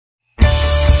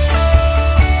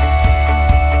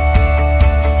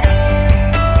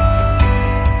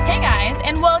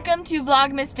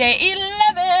Vlogmas day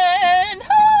 11.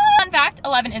 Fun fact,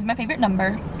 11 is my favorite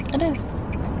number. It is.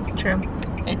 It's true.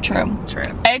 It's true.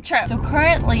 It's true. So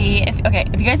currently, if you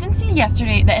guys didn't see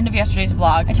yesterday, the end of yesterday's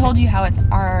vlog, I told you how it's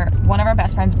one of our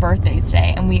best friend's birthdays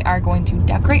today, and we are going to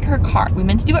decorate her car. We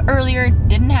meant to do it earlier,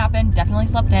 didn't happen, definitely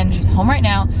slept in. She's home right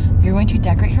now. We're going to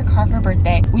decorate her car for her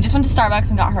birthday. We just went to Starbucks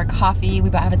and got her a coffee. We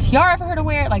have a tiara for her to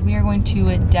wear. Like, we are going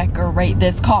to decorate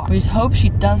this car. We just hope she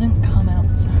doesn't come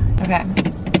outside. Okay.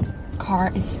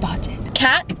 Car is spotted.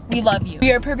 Kat, we love you.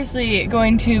 We are purposely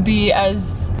going to be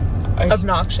as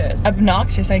obnoxious,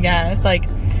 I guess. Like,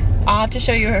 I'll have to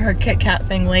show you her Kit Kat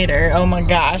thing later. Oh my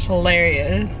gosh,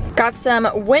 hilarious. Got some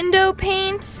window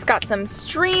paints, got some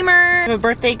streamer, A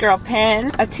birthday girl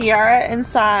pin, a tiara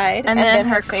inside, and then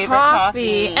her favorite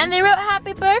coffee. And they wrote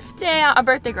happy birthday, a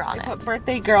birthday girl on it. Put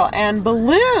birthday girl and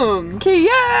balloon. Cute.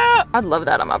 I'd love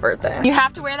that on my birthday. You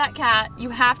have to wear that, Kat.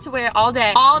 You have to wear it all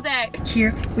day. All day.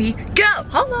 Here we go.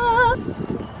 Holla.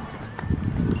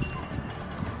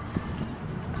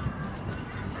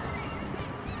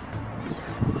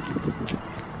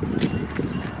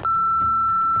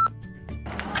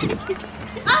 Oh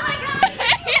my god!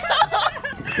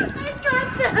 I got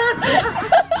that!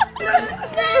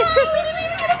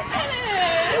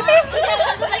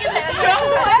 No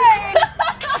way!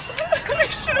 I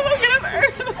should have woken up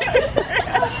earlier.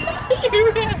 You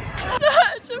ran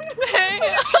such a pain.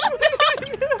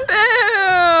 Boo!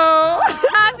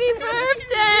 Happy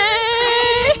birthday!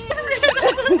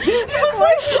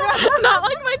 Not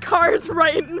like my car's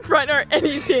right in front or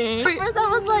anything. First I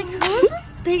was like, who is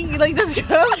this pink? Like this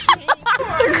girl in pink?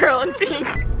 The girl in pink.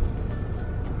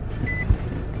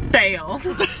 Fail.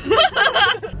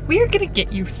 We are gonna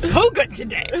get you so good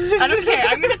today. I don't care,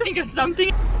 I'm gonna think of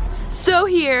something. So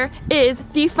here is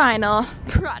the final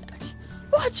product.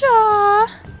 Watcha!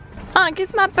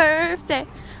 It's my birthday.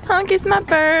 It's my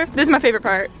birthday. This is my favorite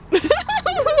part.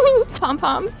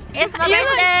 Pom-poms. It's my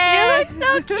birthday. You look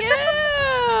so cute.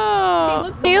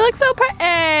 You look so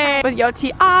pretty. With your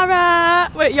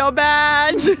tiara, with your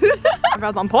badge.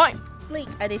 Everyone's on point. Fleek.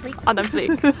 Are they fleek? On them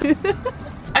fleek.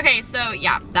 Okay, so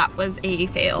yeah, that was a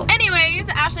fail. Anyways,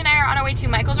 Ashley and I are on our way to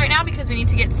Michael's right now because we need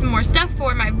to get some more stuff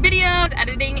for my video. I was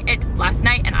editing it last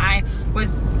night and I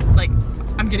was like,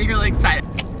 I'm getting really excited.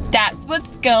 That's what's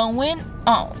going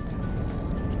on.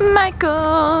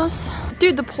 Michael's.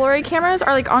 Dude, the Polaroid cameras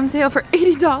are like on sale for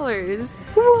 $80.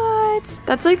 What?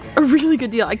 That's like a really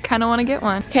good deal. I kind of want to get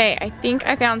one. Okay, I think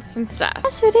I found some stuff.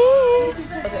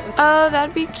 Oh,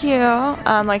 that'd be cute.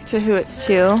 Like to who it's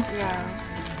to. Yeah.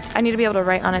 I need to be able to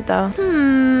write on it though.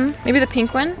 Maybe the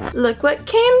pink one? Look what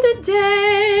came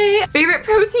today. Favorite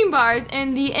protein bars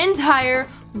in the entire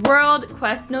world.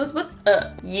 Quest knows what's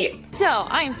up. Yeah. So,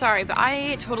 I am sorry, but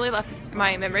I totally left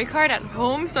my memory card at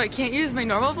home, so I can't use my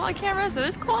normal vlog camera, so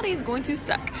this quality is going to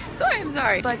suck. So I am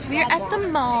sorry. But we are at the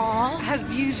mall.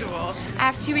 As usual. I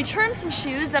have to return some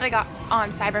shoes that I got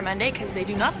on Cyber Monday because they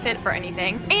do not fit for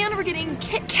anything. And we're getting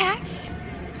Kit Kat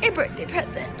a birthday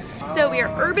present. So we are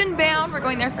urban bound. We're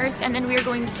going there first, and then we are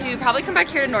going to probably come back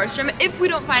here to Nordstrom if we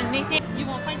don't find anything. You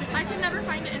won't find it. I can never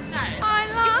find it inside. I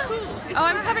love. It's cool. It's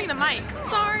I'm covering the mic.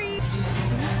 Sorry. This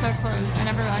is so close. I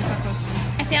never realized how close.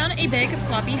 I found a bag of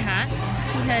floppy hats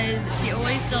because she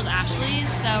always steals Ashley's,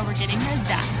 so we're getting her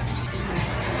that.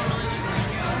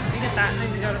 You get that and then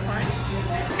you go to find.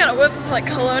 Just got a whiff of like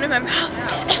cologne in my mouth.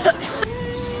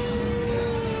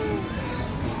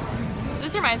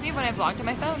 This reminds me of when I vlogged on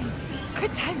my phone.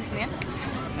 Good times, man. Good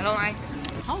times. I don't like it.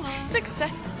 Hello.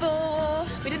 Successful.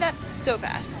 We did that so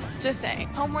fast. Just saying.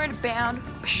 Homeward bound.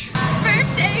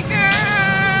 Birthday girl.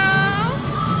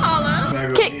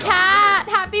 Holla. Kit Kat.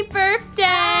 Happy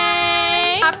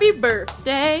birthday. Happy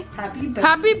birthday. Happy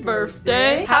birthday. Happy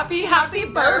birthday. Happy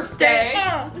birthday.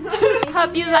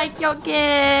 Hope you like your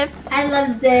gifts. I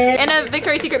love this. In a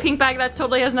Victoria's Secret pink bag that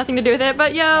totally has nothing to do with it,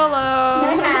 but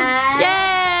YOLO.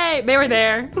 Yay! They were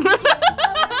there.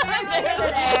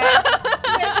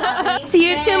 See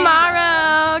you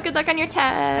tomorrow. Good luck on your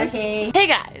test. Okay. Hey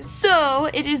guys, so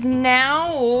it is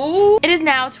now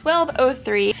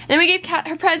 12:03. Then we gave Kat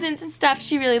her presents and stuff.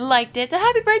 She really liked it. So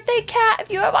happy birthday, Kat, if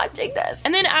you are watching this.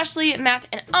 And then Ashley, Matt,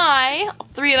 and I, all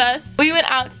three of us, we went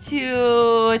out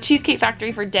to Cheesecake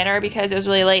Factory for dinner because it was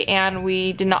really late and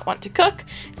we did not want to cook.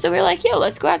 So we were like, yo,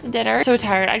 let's go out to dinner. So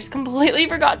tired. I just completely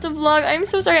forgot to vlog. I'm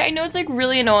so sorry. I know it's like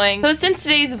really annoying. So since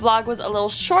today's vlog was a little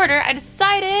shorter, I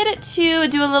decided to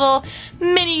do a little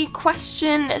mini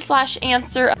question slash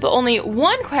answer, but only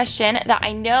one question that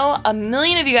I know a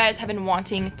million of you guys have been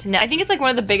wanting to know. I think it's like one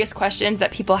of the biggest questions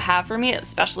that people have for me,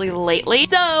 especially lately.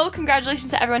 So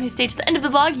congratulations to everyone who stayed to the end of the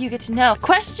vlog. You get to know.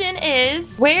 Question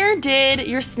is, where did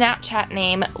your Snapchat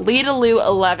name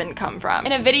LitaLou11 come from?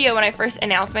 In a video when I first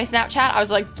announced my Snapchat, I was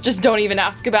like, just don't even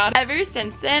ask about it. Ever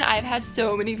since then, I've had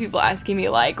so many people asking me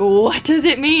like, what does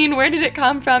it mean? Where did it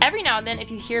come from? Every now and then,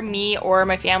 if you hear me or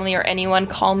my family or anyone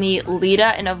call me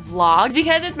Lita in a vlog,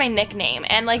 because it's my nickname,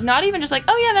 and like not even just like,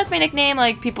 oh yeah, that's my nickname,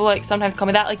 like people like sometimes call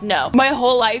me that, like no. My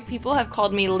whole life people have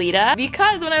called me Lita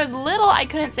because when I was little I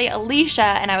couldn't say Alicia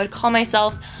and I would call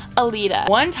myself Alita.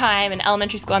 One time in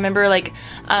elementary school, I remember like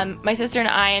my sister and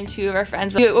I and two of our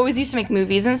friends, we always used to make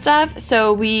movies and stuff,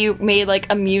 so we made like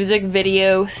a music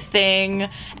video thing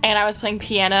and I was playing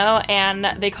piano and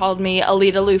they called me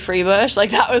Alita Lou Freebush,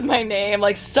 like that was my name,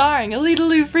 like starring Alita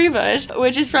Lou Freebush,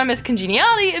 which is from Miss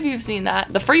Congeniality if you've seen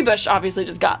that. The Freebush obviously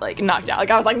just got like knocked out,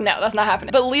 like I was like no, that's not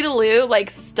happening. But Lita Lou like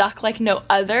stuck like no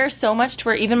other, so much to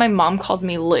where even my mom calls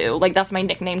me Lou, like that's my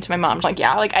nickname to my mom. Like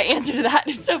yeah, like I answered to that,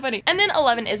 it's so funny. And then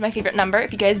 11 is my favorite number,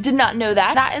 if you guys did not know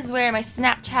that. That is where my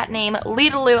Snapchat name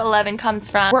LitaLou11 comes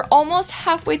from. We're almost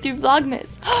halfway through Vlogmas.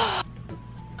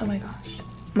 Oh my gosh.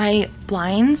 My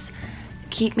blinds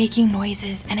keep making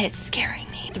noises and it's scaring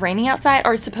me. It's raining outside,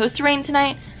 or it's supposed to rain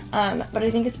tonight, but I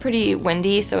think it's pretty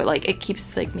windy, so it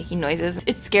keeps like making noises.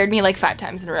 It scared me like 5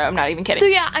 times in a row, I'm not even kidding. So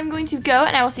yeah, I'm going to go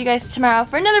and I will see you guys tomorrow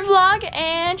for another vlog,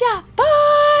 and yeah,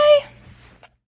 bye!